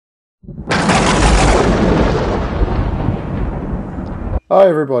Hi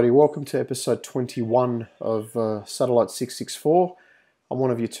everybody, welcome to episode 21 of Satellite 664. I'm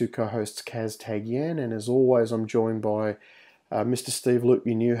one of your two co-hosts, Kaz Tagyan, and as always I'm joined by Mr. Steve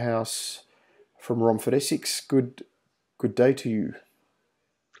Loopy Newhouse from Romford, Essex. Good day to you.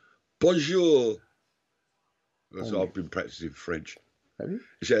 Bonjour. I've been practicing French. Have you?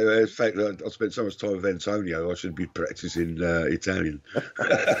 In fact, I spent so much time with Antonio, I should be practicing Italian.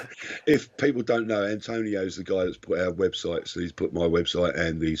 If people don't know, Antonio's the guy that's put our website, so he's put my website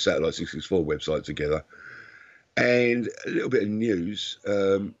and the Satellite 664 website together. And a little bit of news,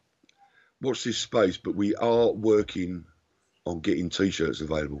 watch this space, but we are working on getting T-shirts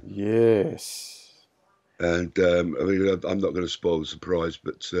available. Yes. And I'm not going to spoil the surprise,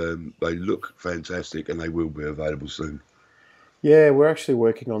 but they look fantastic and they will be available soon. Yeah, we're actually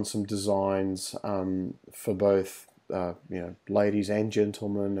working on some designs for both ladies and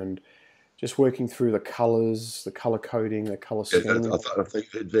gentlemen, and just working through the colours, the colour coding, the colour scheme. I think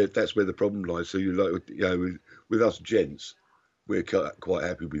that's where the problem lies. So with us gents, we're quite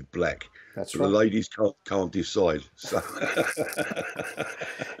happy with black. That's but right. The ladies can't decide. So.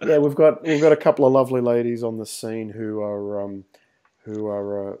 Yeah, we've got a couple of lovely ladies on the scene who are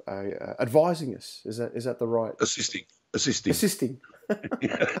advising us. Is that the right? Assisting.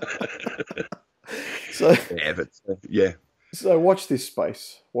 So yeah. So watch this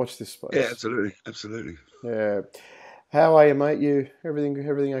space. Yeah, absolutely. Yeah. How are you, mate?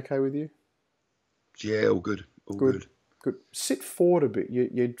 Everything okay with you? Yeah, all good. Good. Sit forward a bit.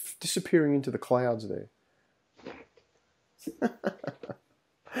 You're disappearing into the clouds there.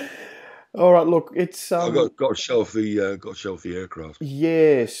 All right. Look, it's I've got to show off the aircraft.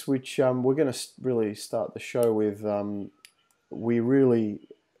 Yes, which we're going to really start the show with. We really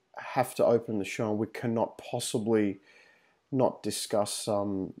have to open the show, and we cannot possibly not discuss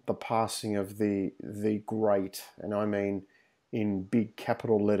the passing of the great, and I mean in big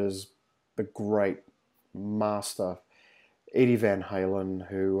capital letters, the great master Eddie Van Halen,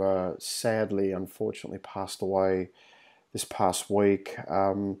 who sadly, unfortunately, passed away this past week.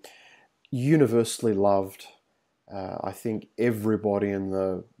 Universally loved. I think everybody in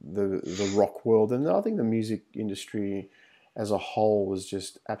the rock world, and I think the music industry as a whole, was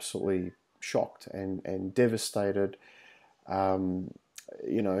just absolutely shocked and devastated.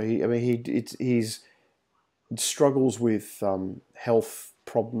 His struggles with health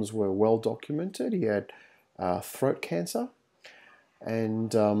problems were well documented. He had throat cancer,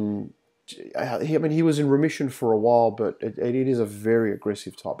 and he was in remission for a while, but it is a very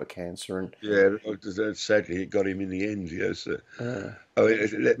aggressive type of cancer. And sadly, it got him in the end. Yes.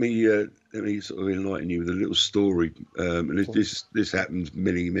 Let me sort of enlighten you with a little story. This happened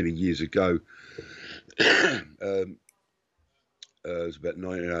many years ago. It was about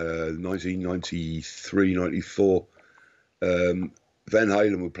 1993, 94. Van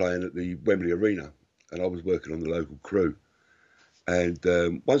Halen were playing at the Wembley Arena, and I was working on the local crew. And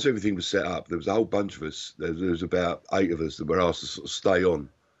once everything was set up, there was a whole bunch of us. There was about 8 of us that were asked to sort of stay on.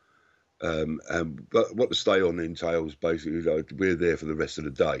 But what the stay on entails, basically, we're there for the rest of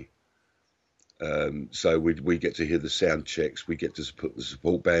the day. So we get to hear the sound checks. We get to put the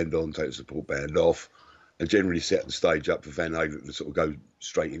support band on, take the support band off, and generally set the stage up for Van Halen to sort of go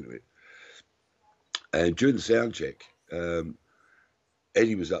straight into it. And during the sound check,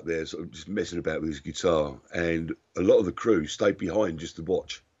 Eddie was up there sort of just messing about with his guitar, and a lot of the crew stayed behind just to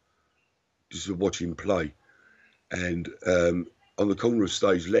watch him play. And on the corner of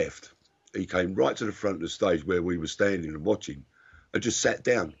stage left, he came right to the front of the stage where we were standing and watching, and just sat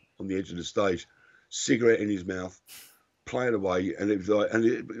down on the edge of the stage, cigarette in his mouth, playing away. And it was like,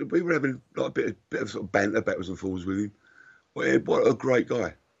 we were having like a bit of sort of banter backwards and forwards with him. What a great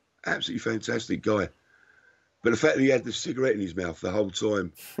guy, absolutely fantastic guy. But the fact that he had the cigarette in his mouth the whole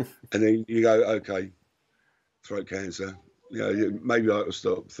time, and then you go, okay, throat cancer. Maybe I ought to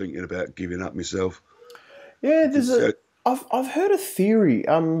start thinking about giving up myself. Yeah, I've heard a theory.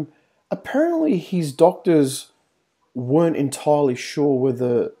 Apparently his doctors weren't entirely sure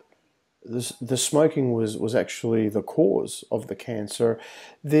whether the smoking was actually the cause of the cancer.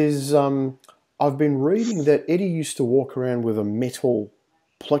 I've been reading that Eddie used to walk around with a metal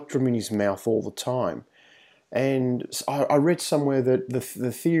plectrum in his mouth all the time. And I read somewhere that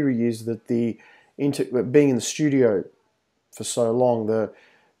the theory is that being in the studio for so long, look,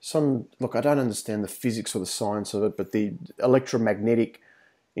 I don't understand the physics or the science of it, but the electromagnetic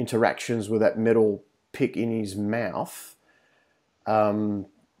interactions with that metal pick in his mouth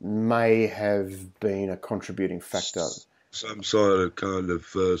may have been a contributing factor. some sort of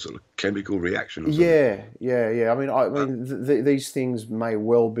sort of chemical reaction or something. Yeah. I Uh, mean, these things may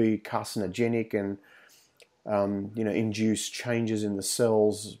well be carcinogenic and induce changes in the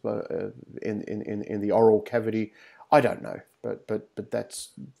cells in the oral cavity. I don't know, but that's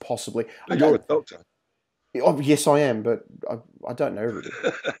possibly. I you're a don't. doctor, Oh, yes, I am, but I don't know everything.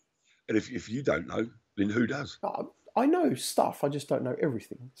 and if you don't know, then who does? I know stuff. I just don't know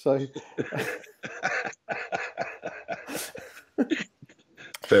everything. So,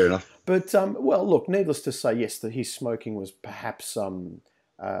 Fair enough. but well, look. Needless to say, yes, that his smoking was perhaps a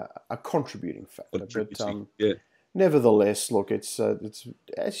contributing factor. But Contributing. Yeah. nevertheless, look, it's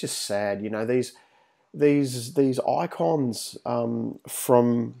just sad. These icons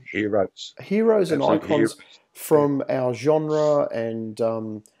from Heroes. heroes and Absolute icons heroes. Yeah. from our genre and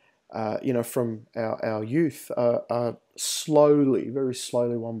from our youth are slowly, very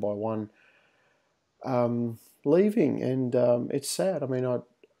slowly, one by one, leaving, and it's sad. I mean, I Just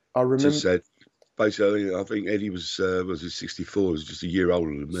remember said, basically, I think Eddie was he 64, he was just a year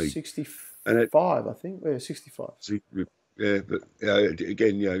older than me. And it, 65, I think. Yeah, 65. see, yeah, but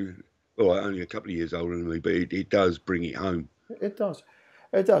again, well, only a couple of years older than me, but it does bring it home. It does.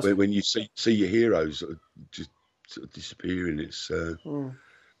 It does. When you see your heroes just sort of disappearing, it's I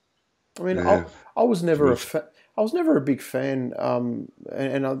mean, yeah, I was it's never real. I was never a big fan. I mean,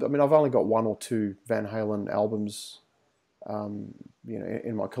 I've only got one or two Van Halen albums,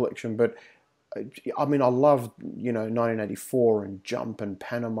 in my collection. But I mean, I loved 1984 and Jump and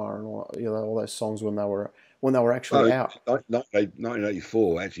Panama and all those songs when they were actually Oh, out.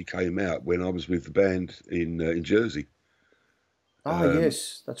 1984 actually came out when I was with the band in Jersey. Ah, Um,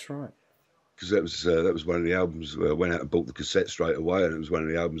 yes, that's right. because that was one of the albums where I went out and bought the cassette straight away, and it was one of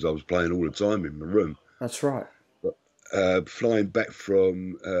the albums I was playing all the time in my room. That's right. But flying back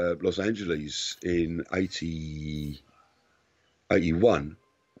from Los Angeles in 81,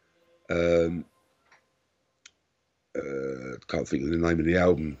 um, can't think of the name of the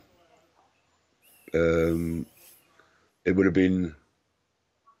album. Um, it would have been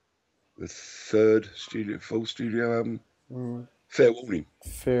the full studio album. Mm. Fair Warning.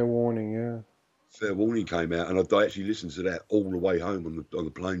 Fair warning. Yeah. Fair Warning came out, and I actually listened to that all the way home on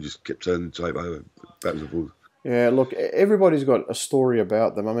the plane. Just kept turning the tape over, backwards and forwards. Yeah. Look, everybody's got a story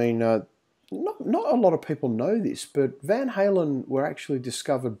about them. I mean, not a lot of people know this, but Van Halen were actually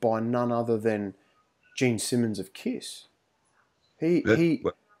discovered by none other than Gene Simmons of Kiss. He Yeah, he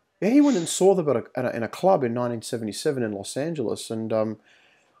well, he went and saw them in a club in 1977 in Los Angeles, and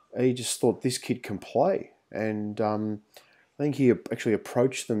he just thought this kid can play, and I think he actually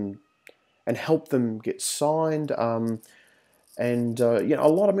approached them and helped them get signed. And a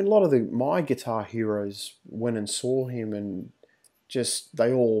lot of my guitar heroes went and saw him, and just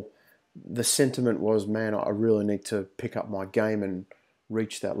the sentiment was, man, I really need to pick up my game and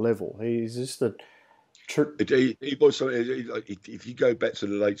reach that level. He's just a true. he was something. Like, if you go back to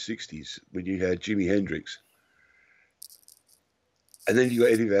the late '60s when you had Jimi Hendrix, and then you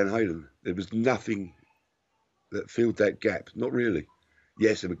got Eddie Van Halen, there was nothing that filled that gap. Not really.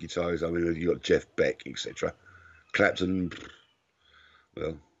 Yes, there were guitarists. I mean, you got Jeff Beck, etc. Clapton,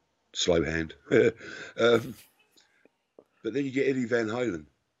 well, slow hand. um, but then you get Eddie Van Halen,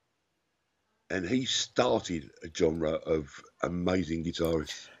 and he started a genre of amazing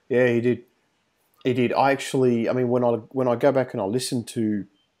guitarists. Yeah, he did. He did. I mean, when I go back and I listen to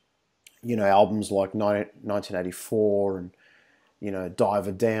albums like 1984 and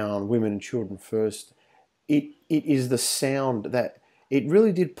Diver Down, Women and Children First, it is the sound that it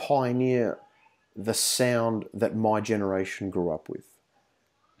really did pioneer the sound that my generation grew up with.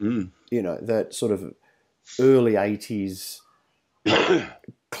 Mm. That sort of early 80s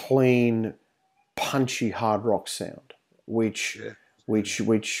clean, punchy hard rock sound, which Yeah.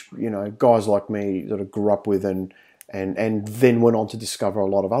 guys like me sort of grew up with and then went on to discover a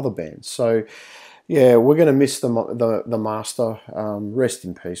lot of other bands. So yeah, we're going to miss the master. Rest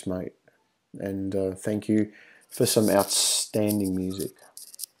in peace, mate, and thank you for some outstanding music.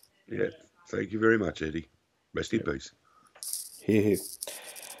 Yeah. Thank you very much, Eddie. Rest in peace. Hear, hear.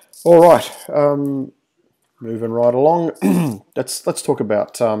 All right, moving right along. let's talk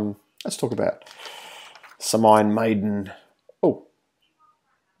about some Iron Maiden. Oh,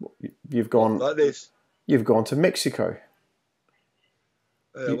 you've gone Like this. you've gone to Mexico.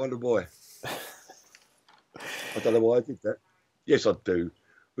 I wonder why. I don't know why I did that. Yes, I do.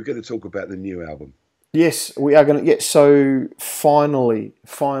 We're going to talk about the new album. Yes, we are going to. Yeah, so finally,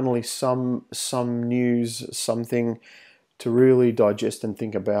 some news, something to really digest and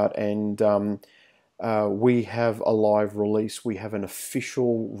think about, and we have a live release. We have an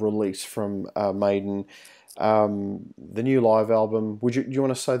official release from Maiden. The new live album. Do you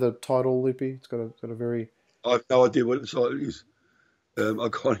want to say the title, Lippy? It's got a very. I have no idea what the title is. I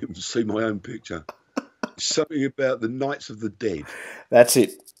can't even see my own picture. It's something about the Knights of the Dead. That's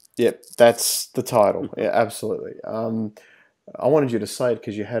it. Yep, that's the title. Yeah, absolutely. I wanted you to say it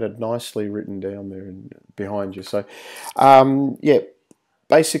because you had it nicely written down there and behind you. So, yeah,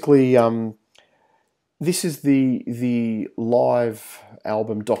 basically, this is the live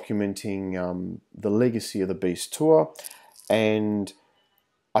album documenting the Legacy of the Beast tour, and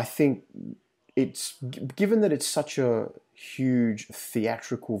I think it's given that it's such a huge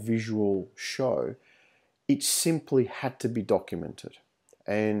theatrical visual show, it simply had to be documented.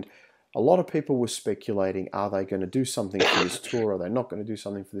 And a lot of people were speculating, are they going to do something for this tour? Are they not going to do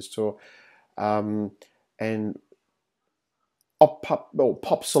something for this tour? And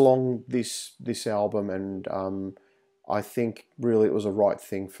pops along this album, and I think really it was a right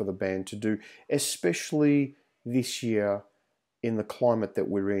thing for the band to do, especially this year in the climate that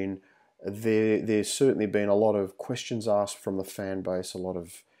we're in. There's certainly been a lot of questions asked from the fan base, a lot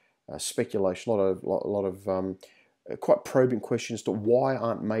of speculation, a lot of quite probing questions to why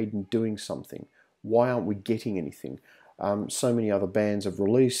aren't Maiden doing something? Why aren't we getting anything? So many other bands have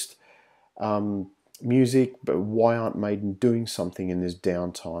released music, but why aren't Maiden doing something in this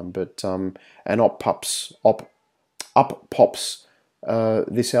downtime? But and up pops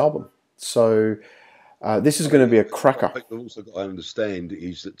this album. So this is going to be a cracker. What I've also got to understand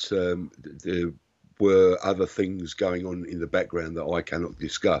is that there were other things going on in the background that I cannot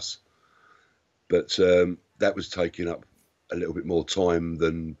discuss, but that was taking up a little bit more time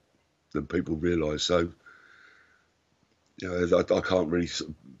than people realise. So, you know, I can't really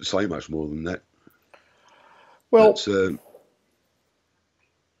say much more than that. Well, but,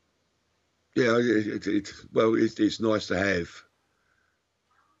 yeah, it's nice to have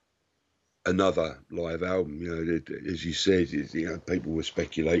another live album. You know, as you said, you know, people were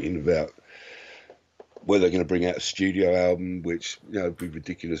speculating about whether they're going to bring out a studio album, which, you know, would be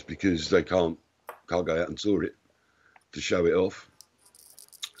ridiculous because they can't go out and tour it to show it off.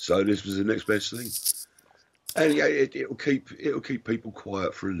 So this was the next best thing, and yeah, it'll keep people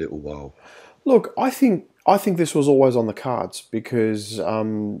quiet for a little while. Look, I think this was always on the cards because,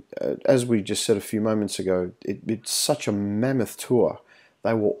 as we just said a few moments ago, it's such a mammoth tour.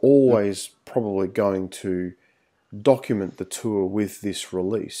 They were always probably going to document the tour with this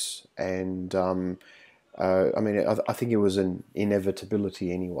release, and I mean, I think it was an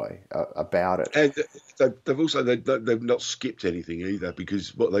inevitability anyway about it. And they've not skipped anything either,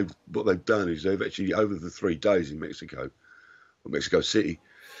 because what they've done is they've actually, over the 3 days in Mexico City,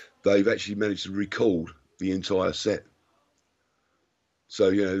 they've actually managed to record the entire set. So,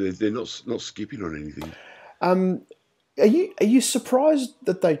 you know, they're not skipping on anything. Are you surprised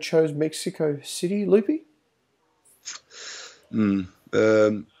that they chose Mexico City, Loopy?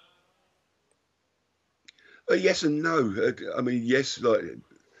 Yes and no. I mean, yes, like,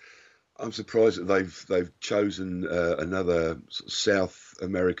 I'm surprised that they've chosen another South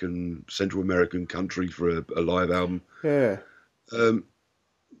American, Central American country for a live album. Yeah.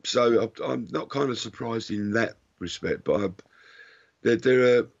 So I'm not kind of surprised in that respect, but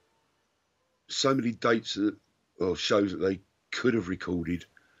there are so many dates or shows that they could have recorded.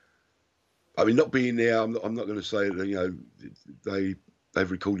 I mean, not being there, I'm not going to say that, you know,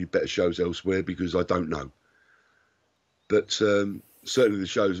 they've recorded better shows elsewhere, because I don't know. But certainly the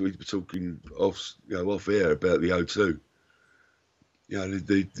shows we were talking off air about the O2. You know,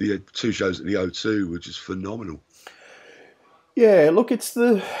 the 2 shows at the O2 were just phenomenal. Yeah, look, I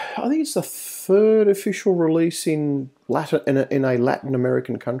think it's the 3rd official release in a Latin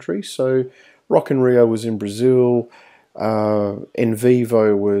American country. So, Rock in Rio was in Brazil, En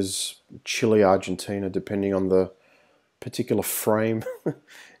Vivo was Chile, Argentina, depending on the particular frame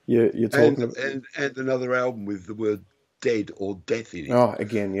you're talking about. And another album with the word dead or death in it. Oh,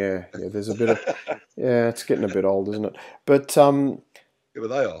 again, yeah. There's a bit of it's getting a bit old, isn't it? But yeah, but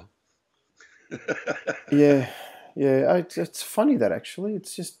they are. Yeah. It's funny that actually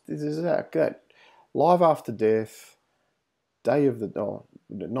it's just there's that Live After Death, Night of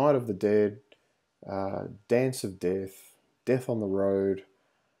the Dead, Dance of Death, Death on the Road,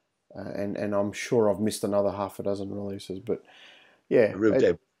 and I'm sure I've missed another half a dozen releases, but yeah,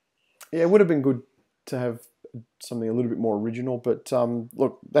 it would have been good to have something a little bit more original. But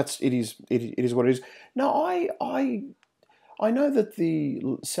look, it is what it is. Now I know that the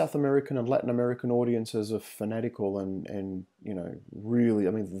South American and Latin American audiences are fanatical and you know, really,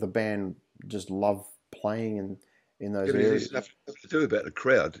 I mean, the band just love playing in those areas. There's nothing to do about the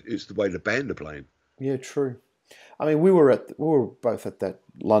crowd. It's the way the band are playing. Yeah, true. I mean, we were both at that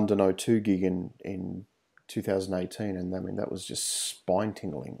London O2 gig in 2018, and I mean that was just spine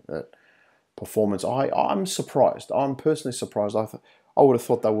tingling. That performance, I'm surprised. I'm personally surprised. I would have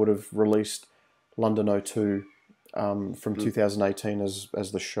thought they would have released London O2 from 2018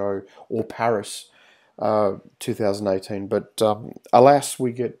 as the show, or Paris 2018. But alas,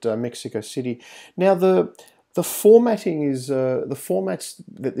 we get Mexico City. Now the formatting is the formats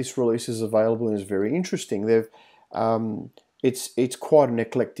that this release is available in is very interesting. It's quite an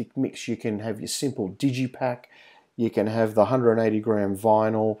eclectic mix. You can have your simple digipack, you can have the 180 gram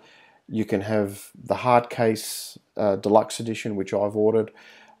vinyl, you can have the hard case deluxe edition, which I've ordered.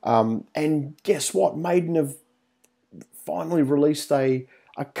 And guess what? Maiden have finally released a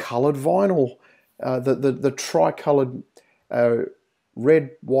coloured vinyl, the tri-coloured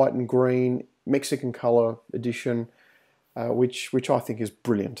red, white, and green Mexican colour edition, which I think is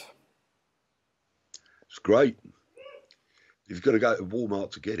brilliant. It's great. You've got to go to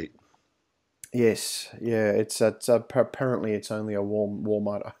Walmart to get it. Yes, yeah. It's apparently it's only a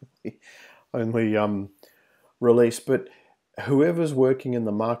Walmart only release, but whoever's working in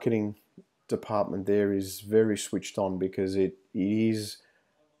the marketing department there is very switched on, because it is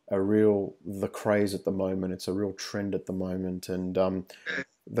the craze at the moment. It's a real trend at the moment, and it'll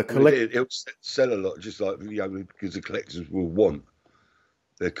sell a lot, just like because the collectors will want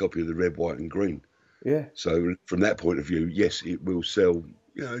their copy of the red, white, and green. Yeah. So from that point of view, yes, it will sell.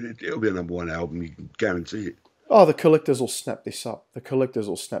 It'll be a #1 album. You can guarantee it. Oh, the collectors will snap this up.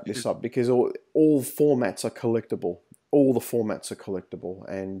 Because all formats are collectible. All the formats are collectible,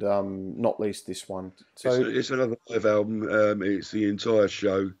 and not least this one. So it's another live album. It's the entire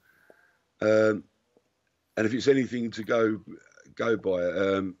show, and if it's anything to go by,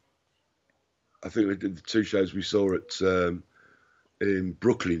 I think we did the 2 shows we saw at in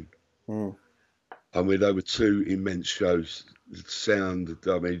Brooklyn. I mean, they were 2 immense shows. The sound,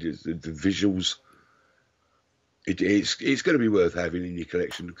 I mean, the visuals. It's going to be worth having in your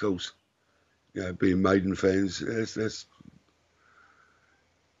collection, of course. Being Maiden fans, that's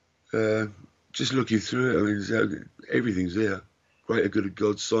just looking through it. I mean, everything's there. Greater Good of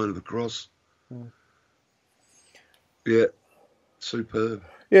God, Sign of the Cross. Yeah, superb.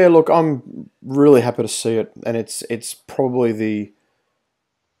 Yeah, look, I'm really happy to see it, and it's probably the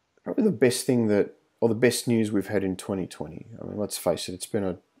best thing or the best news we've had in 2020. I mean, let's face it, it's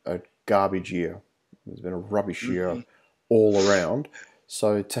been a garbage year. It's been a rubbish year all around.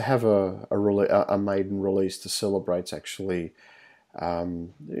 So to have a Maiden release to celebrate's actually,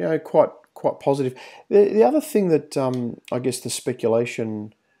 quite positive. The other thing that I guess the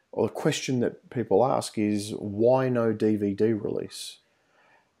speculation or the question that people ask is, why no DVD release?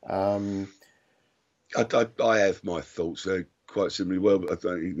 I have my thoughts. Quite simply, well, I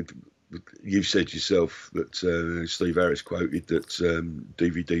think you've said yourself that Steve Harris quoted that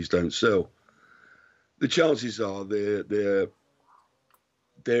DVDs don't sell. The chances are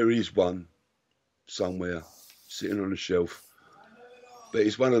there is one somewhere sitting on a shelf, but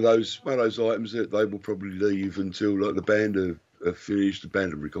it's one of those items that they will probably leave until like the band are finished. The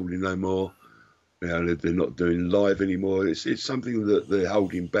band are recording no more. They're not doing live anymore. It's something that they're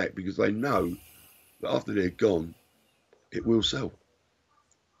holding back because they know that after they're gone, it will sell.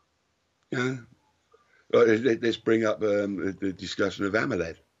 Let's bring up the discussion of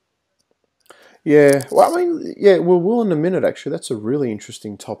Amalad. Yeah, well, I mean, yeah, we'll in a minute. Actually, that's a really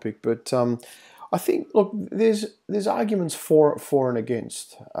interesting topic. But I think, look, there's arguments for and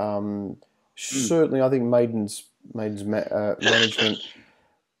against. Certainly, I think Maiden's management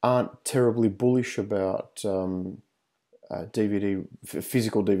aren't terribly bullish about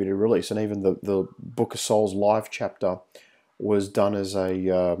physical DVD release, and even the Book of Souls live chapter was done as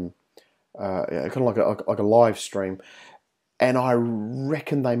a kind of like a live stream. And I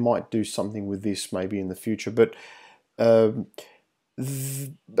reckon they might do something with this maybe in the future. But, I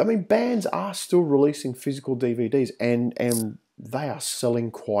mean, bands are still releasing physical DVDs and they are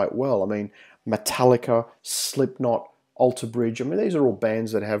selling quite well. I mean, Metallica, Slipknot, Alter Bridge. I mean, these are all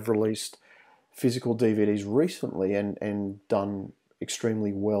bands that have released physical DVDs recently and done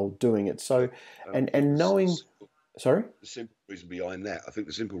extremely well doing it. So, and knowing... Sorry? The simple reason behind that, I think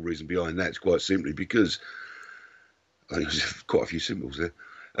the simple reason behind that is quite simply because... I think there's quite a few symbols there.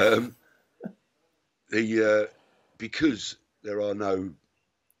 Because there are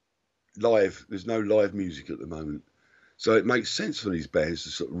there's no live music at the moment, so it makes sense for these bands to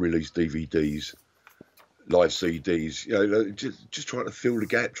sort of release DVDs, live CDs. Just trying to fill the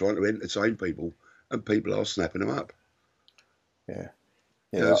gap, trying to entertain people, and people are snapping them up. Yeah.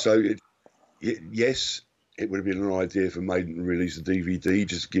 Yes, it would have been an idea for Maiden to release a DVD,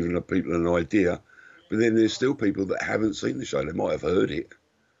 just giving people an idea. But then there's still people that haven't seen the show. They might have heard it.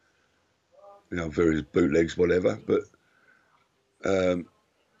 various bootlegs, whatever. But um,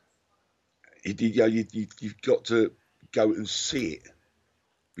 you've got to go and see it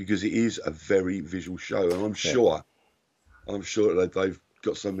because it is a very visual show, and Yeah. I'm sure that they've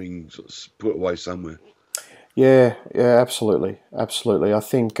got something sort of put away somewhere. Yeah, yeah, absolutely, absolutely. I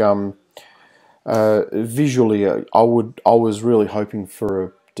think visually, I was really hoping for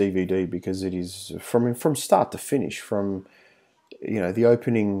a DVD because it is from start to finish, from the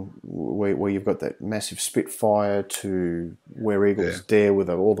opening where you've got that massive Spitfire to Where Yeah, Eagles Dare with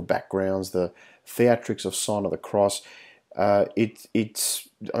all the backgrounds, the theatrics of Sign of the Cross. It's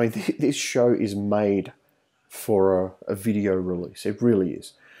I mean this show is made for a video release. It really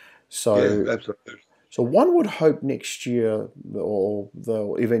is. yeah, So absolutely. so one would hope next year, or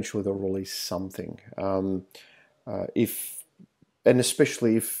they'll release something. If and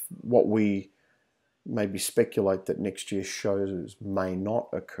especially if what we maybe speculate that next year's shows may not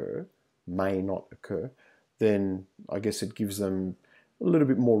occur, then I guess it gives them a little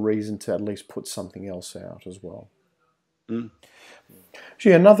bit more reason to at least put something else out as well. Mm.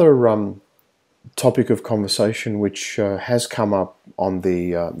 Gee, another topic of conversation which has come up on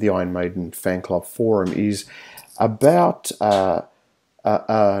the Iron Maiden fan club forum is about a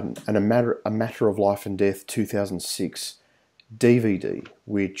matter of life and death 2006 DVD,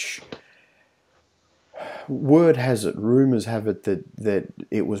 which word has it, rumors have it that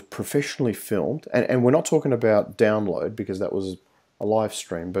it was professionally filmed, and we're not talking about download because that was a live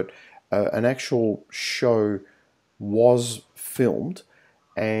stream, but an actual show was filmed,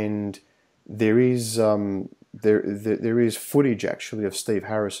 and there is there is footage actually of Steve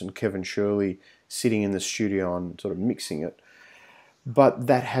Harris and Kevin Shirley sitting in the studio and sort of mixing it, but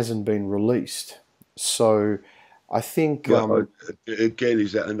that hasn't been released. So I think Well, again,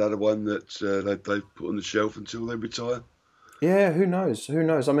 is that another one that they've put on the shelf until they retire? yeah, who knows? Who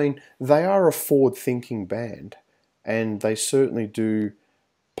knows? I mean, they are a forward-thinking band, and they certainly do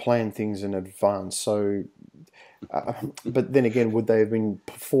plan things in advance. So, but then again, would they have been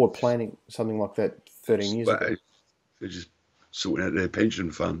forward planning something like that 13 years But ago? they're just sorting out their pension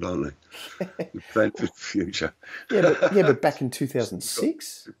fund, aren't they? Plan for the future. But back in He's got,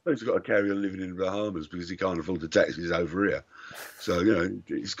 2006. he's got to carry on living in the Bahamas because he can't afford the taxes over here. So,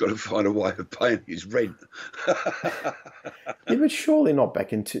 he's got to find a way of paying his rent. Yeah, but surely not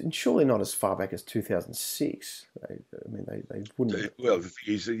surely not as far back as 2006. They wouldn't. Well, the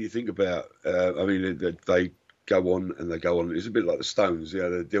thing is, you think about, I mean, they go on and they go on. It's a bit like the Stones,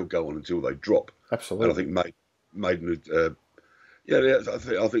 they'll go on until they drop. And I Absolutely. think Maiden,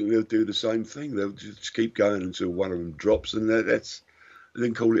 I think they'll do the same thing. They'll just keep going until one of them drops, and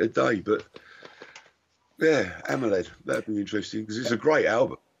then call it a day. But yeah, Amaled, that'd be interesting because it's a great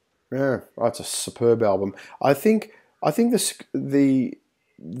album. Yeah, oh, it's a superb album. I think the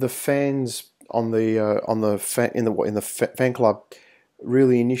fans on the in the fan club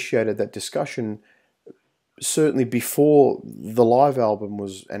really initiated that discussion certainly before the live album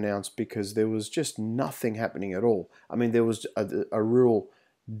was announced because there was just nothing happening at all. I mean, there was a real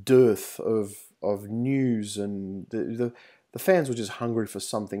dearth of news, and the fans were just hungry for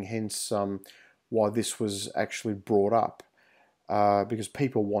something. Hence, why this was actually brought up because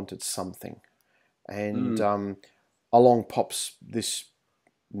people wanted something, and Mm. along pops this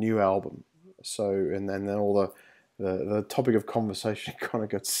new album. So, and then all the topic of conversation kind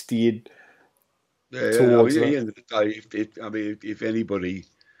of got steered Yeah. I towards mean, at the that. end of the day, if anybody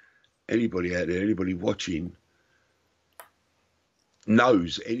out there, anybody watching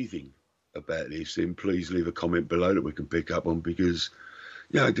knows anything about this, then please leave a comment below that we can pick up on because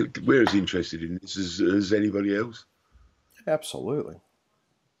we're as interested in this as anybody else. Absolutely,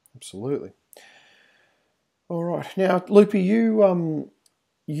 absolutely. All right, now, Loopy, you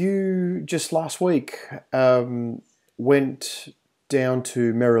just last week went down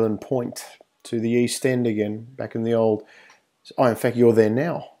to Maryland Point to the East End again, back in the old. Oh, in fact, you're there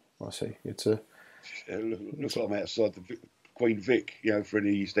now. I see. Looks like I'm outside the Queen Vic, for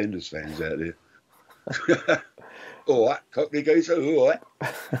any EastEnders fans out there. All right, Cockney Geezer, all right.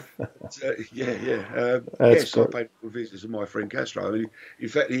 That's Yes, I great. paid a visit to my friend Castro. I mean, in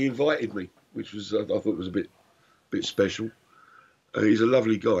fact, he invited me, which was I thought was a bit special. He's a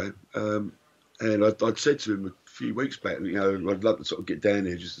lovely guy, and I'd said to him a few weeks back, I'd love to sort of get down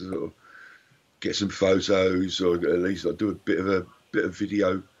there just to sort of get some photos or at least do a bit of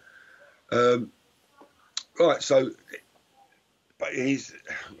video. Right, so, but he's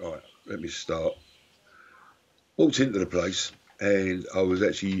right. Let me start. Walked into the place, and I was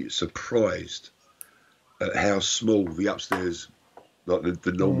actually surprised at how small the upstairs, like the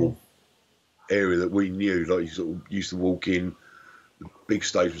Mm. normal area that we knew. Like you sort of used to walk in, big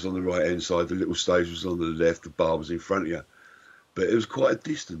stage was on the right hand side, the little stage was on the left, the bar was in front of you. But it was quite a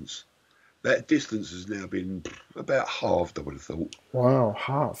distance. That distance has now been about halved, I would have thought. Wow,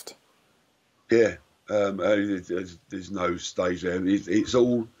 halved. Yeah, there's no stage there. It's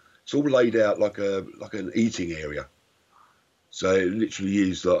all laid out like an eating area. So it literally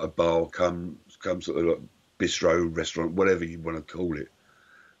is like a bar, come sort of like bistro, restaurant, whatever you want to call it.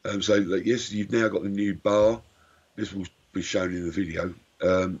 So like, yes, you've now got the new bar. This will be shown in the video.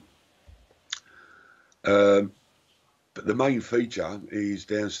 But the main feature is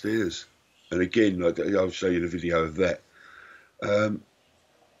downstairs. And again, I'll show you the video of that.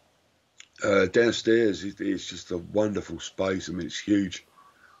 Downstairs, it's just a wonderful space. I mean, it's huge.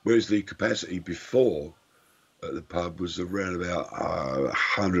 Whereas the capacity before at the pub was around about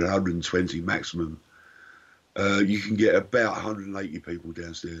 100, 120 maximum. You can get about 180 people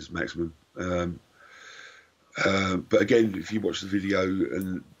downstairs maximum. But again, if you watch the video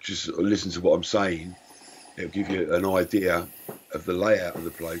and just listen to what I'm saying, it'll give you an idea of the layout of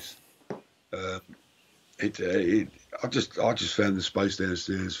the place. I just found the space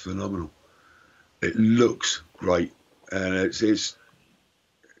downstairs phenomenal. It looks great, and it's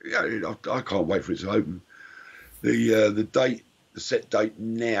I can't wait for it to open. The set date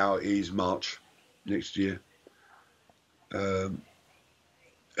now is March next year. And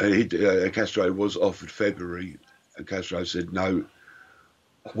Castro was offered February, and Castro said no,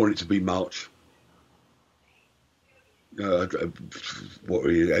 I want it to be March. What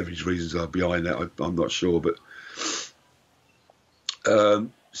the average reasons are behind that, I'm not sure, but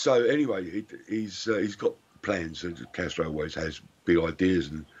so anyway, he's got plans. And Castro always has big ideas,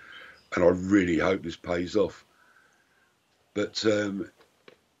 and I really hope this pays off. But the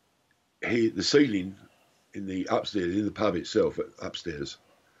ceiling in the upstairs, in the pub itself, upstairs,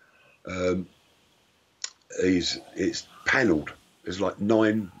 it's panelled. There's like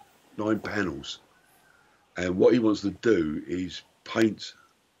nine panels. And what he wants to do is paint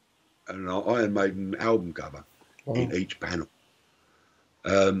an Iron Maiden album cover in each panel.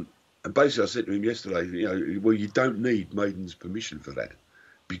 And basically, I said to him yesterday, well, you don't need Maiden's permission for that,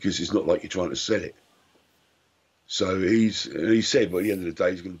 because it's not like you're trying to sell it. So he said, well, at the end of the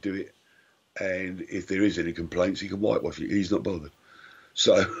day, he's going to do it. And if there is any complaints, he can whitewash it. He's not bothered.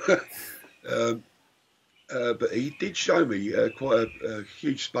 So, but he did show me quite a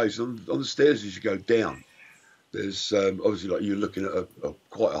huge space on the stairs as you go down. There's obviously, like, you're looking at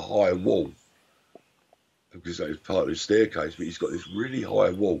quite a high wall, because that is part of the staircase, but he's got this really high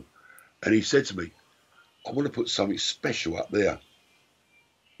wall. And he said to me, I want to put something special up there.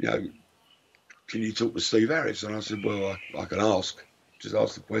 Can you talk to Steve Harris? And I said, well, I can ask. Just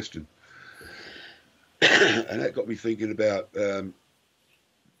ask the question. And that got me thinking about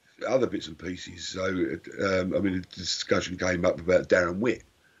other bits and pieces. So, I mean, the discussion came up about Darren Witt.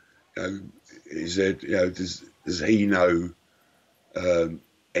 Is there, does he know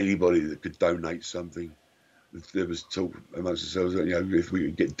anybody that could donate something? There was talk amongst ourselves that, if we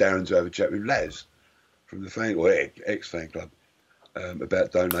could get Darren to have a chat with Laz from the fan or ex-fan club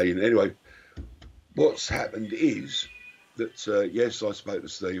about donating. Anyway, what's happened is that, yes, I spoke to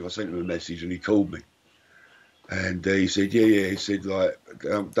Steve. I sent him a message and he called me. And he said, yeah. He said, like,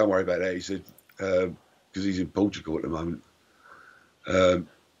 don't worry about that. He said, because he's in Portugal at the moment.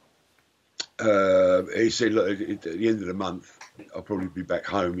 He said, look, at the end of the month, I'll probably be back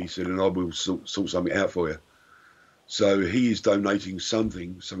home. He said, and I will sort something out for you. So he is donating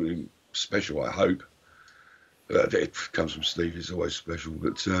something special, I hope. It comes from Steve. It's always special.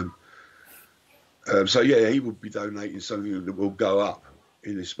 But so, yeah, he will be donating something that will go up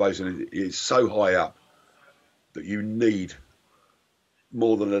in this space. And it's so high up that you need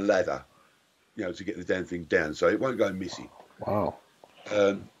more than a ladder, to get the damn thing down. So it won't go missing. Wow.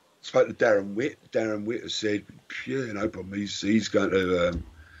 Spoke to Darren Witt. Darren Witt has said, yeah, no problem. He's going to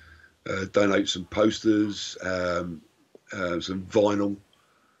donate some posters, some vinyl,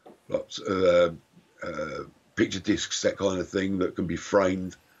 lots of picture discs, that kind of thing that can be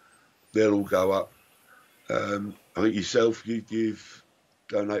framed. They'll all go up. I think yourself, you've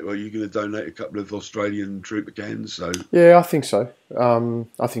donated. Well, you're going to donate a couple of Australian Trooper cans. So yeah, I think so. That'd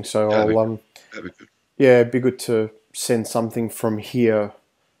be good. Yeah, it'd be good to send something from here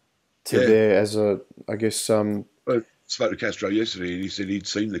to there as I guess. I spoke to Castro yesterday, and he said he'd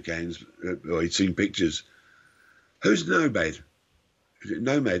seen the cans, or he'd seen pictures. Who's Nomad? Is it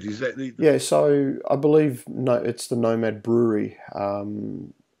Nomad? Is that the? Yeah, so I believe it's the Nomad Brewery. I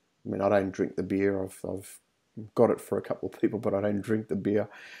mean, I don't drink the beer. I've got it for a couple of people, but I don't drink the beer.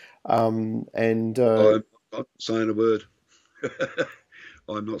 I'm not saying a word.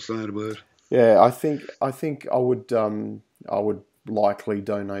 I'm not saying a word. Yeah, I think I would likely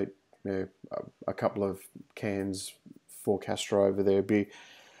donate a couple of cans for Castro over there. Be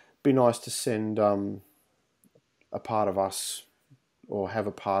nice to send a part of us, or have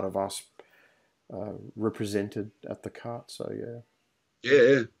a part of us represented at the cart. So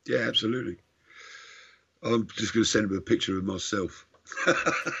Yeah, absolutely. I'm just going to send him a picture of myself.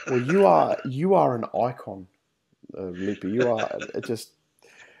 Well, you are an icon, Lippy. You are just.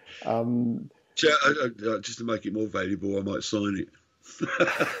 Just to make it more valuable, I might sign it.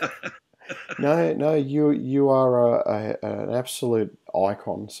 No, you are an absolute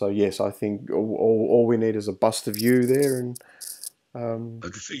icon. So yes, I think all we need is a bust of you there, and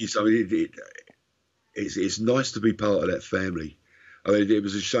The thing is, I mean, it's nice to be part of that family. I mean, it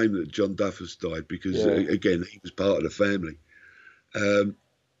was a shame that John Duffus died because, yeah, again, he was part of the family. Um,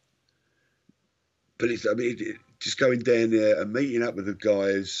 but I mean, just going down there and meeting up with the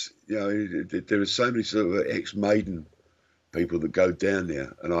guys, there are so many sort of ex-Maiden people that go down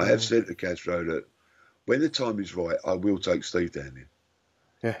there. And I have said to Castro that when the time is right, I will take Steve down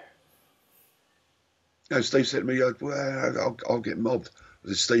there. yeah. Steve said to me, well, I'll get mobbed. I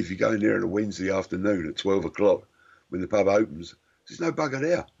said, Steve, you go in there on a Wednesday afternoon at 12 o'clock when the pub opens. There's no bugger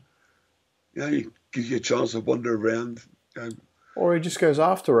there. It gives you a chance to wander around. Or he just goes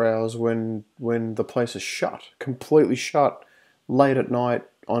after hours when the place is shut, completely shut, late at night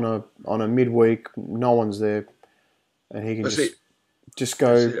on a midweek. No one's there, and he can just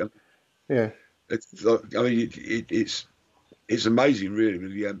go. Yeah. It's like, I mean, it's amazing, really,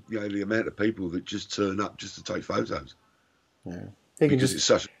 the amount of people that just turn up just to take photos. Yeah. Because it's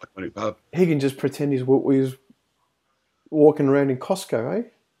such an iconic pub. He can just pretend he's walking around in Costco,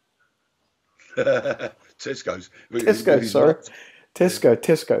 Tesco's. Sorry.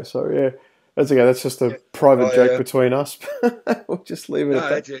 Tesco, sorry, yeah. That's okay, that's just a private joke between us. We'll just leave it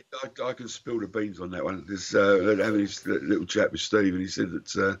at that. I can spill the beans on that one. There's having this little chat with Steve, and he said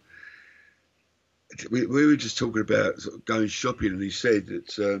that we were just talking about sort of going shopping, and he said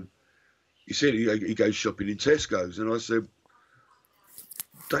that he goes shopping in Tesco's, and I said,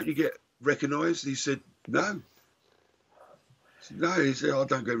 don't you get recognised? He said, no. No, he said, I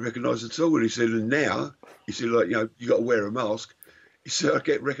don't get recognised at all. And he said, and now, he said, like, you got to wear a mask. He said, I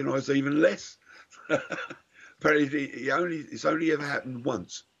get recognised even less. Apparently, it's only ever happened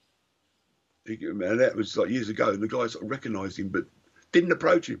once. And that was like years ago. And the guy sort of recognised him, but didn't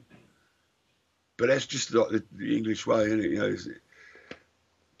approach him. But that's just like the English way, isn't it?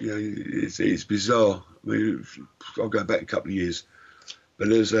 It's bizarre. I mean, I'll go back a couple of years. But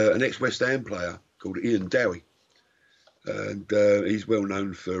there's an ex-West Ham player called Ian Dowie. And he's well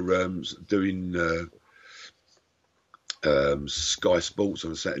known for doing Sky Sports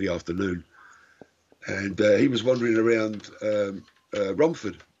on a Saturday afternoon. And he was wandering around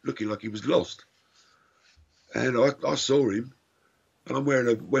Romford looking like he was lost. And I saw him, and I'm wearing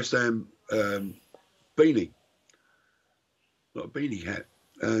a West Ham beanie, not a beanie hat.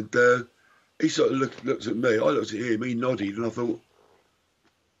 And he sort of looked at me. I looked at him, he nodded, and I thought,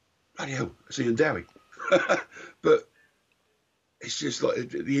 bloody hell, it's Ian Dowie. But it's just like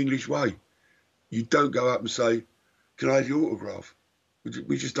the English way. You don't go up and say, can I have your autograph?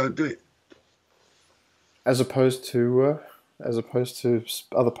 We just don't do it. As opposed to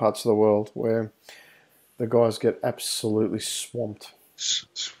other parts of the world where the guys get absolutely swamped.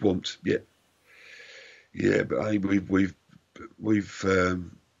 Swamped, yeah. Yeah, but I think we've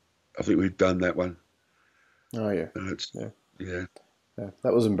I think we've done that one. Oh yeah. And yeah.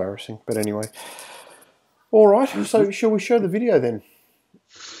 That was embarrassing. But anyway. All right. So shall we show the video then?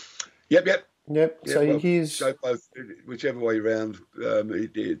 Yep. So here's go both, whichever way around.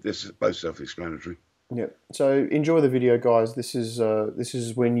 This is both self-explanatory. Yep. So enjoy the video, guys. This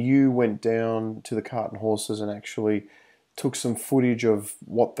is when you went down to the Cart and Horses and actually took some footage of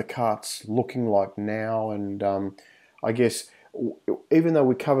what the cart's looking like now. And I guess even though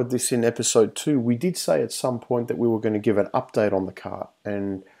we covered this in episode 2, we did say at some point that we were going to give an update on the cart,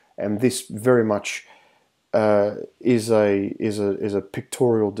 and this very much is a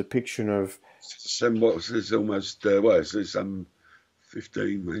pictorial depiction of it's almost it's some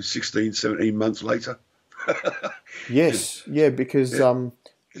 15, 16, 17 months later. Yes, yeah, because that's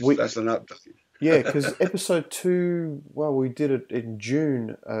an update. Yeah, because episode 2, well, we did it in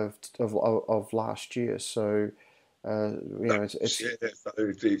June of last year, so it's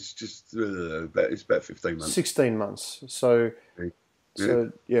just it's about 15 months, 16 months. So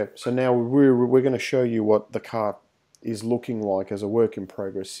now we're going to show you what the cart is looking like as a work in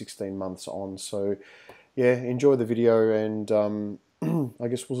progress 16 months on. So yeah, enjoy the video, and I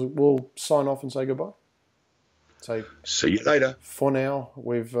guess we'll sign off and say goodbye. So see you later. For now,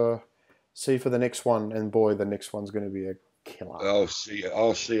 we've see you for the next one, and boy, the next one's going to be a Killer. I'll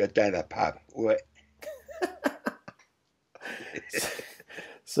see you down the pub. Right.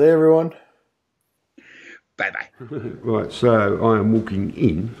 See everyone. Bye-bye. Right, so I am walking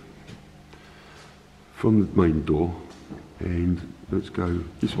in from the main door, and let's go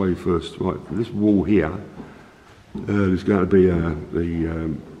this way first. Right, this wall here, there's going to be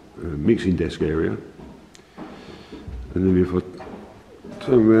the mixing desk area, and then if I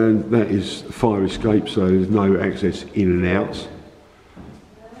turn around, that is fire escape, so there's no access in and out.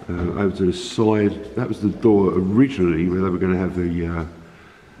 Over to the side, that was the door originally where they were going to have the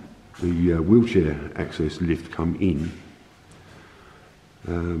wheelchair access lift come in,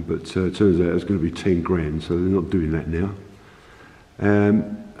 but it turns out it's going to be 10 grand, so they're not doing that now.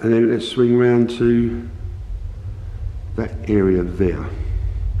 And then let's swing round to that area there.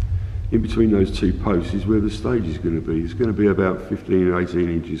 In between those two posts is where the stage is going to be. It's going to be about 15 or 18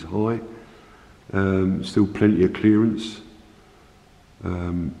 inches high, still plenty of clearance.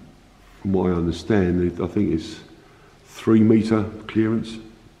 From what I understand, I think it's 3 metre clearance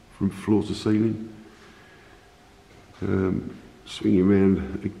from floor to ceiling. Swinging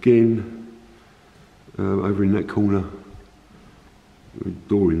around again, over in that corner,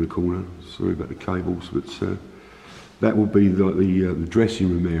 door in the corner, sorry about the cables, but that will be like the dressing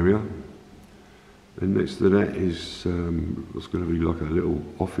room area. And next to that is what's going to be like a little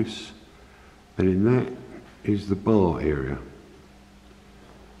office. And in that is the bar area.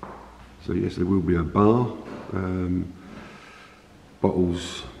 So yes, there will be a bar,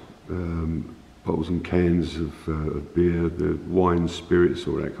 bottles and cans of beer, the wine, spirits,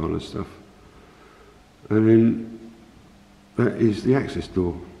 all that kind of stuff. And then that is the access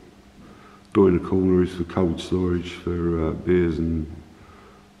door. Door in the corner is for cold storage for beers and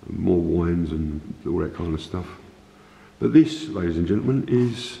more wines and all that kind of stuff. But this, ladies and gentlemen,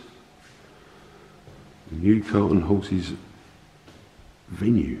 is the new Cart and Horses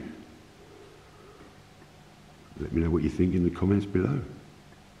venue. Let me know what you think in the comments below.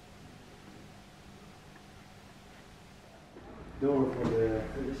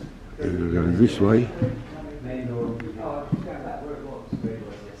 And we'll go this way.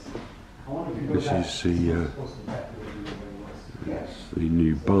 This is the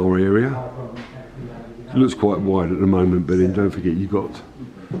new bar area. It looks quite wide at the moment, but then don't forget you've got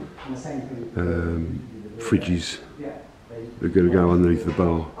fridges that are going to go underneath the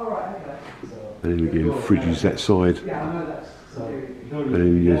bar. And then again, fridges that side, and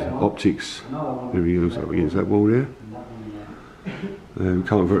then you get optics, everything else up against that wall there.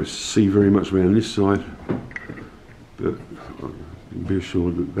 Can't see very much around this side, but be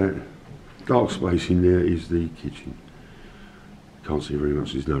assured that that dark space in there is the kitchen. Can't see very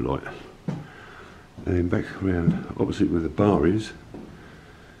much, there's no light. And then back around opposite where the bar is,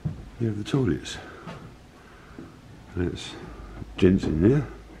 you have the toilets. That's gents in there.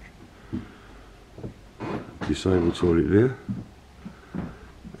 Disabled toilet there,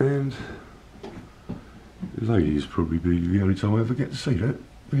 and the ladies probably be the only time I ever get to see that.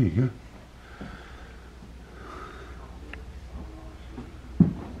 There you go.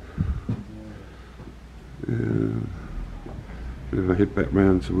 If I head back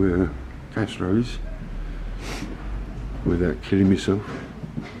round to where Castro is, without killing myself.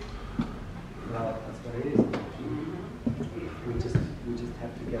 Well, that's what it is. We just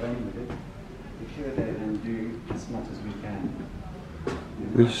have to get on with it. Be sure that and do as much as we can.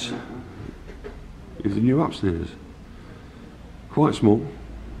 This is the new upstairs. Quite small,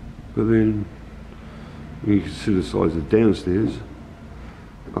 but then when you consider the size of downstairs,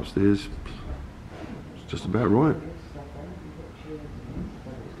 upstairs, it's just about right.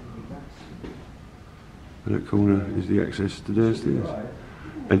 And that corner is the access to downstairs.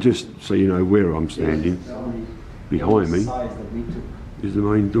 And just so you know where I'm standing, behind me is the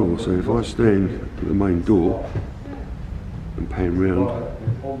main door. So if I stand at the main door and pan round,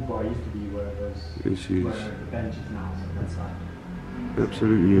 this is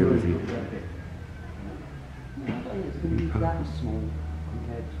absolutely everything.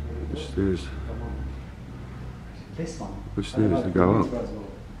 The stairs to go up.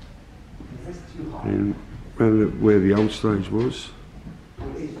 And round where the old stage was,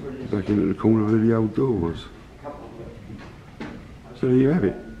 back into the corner where the old door was. So there you have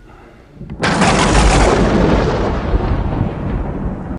it.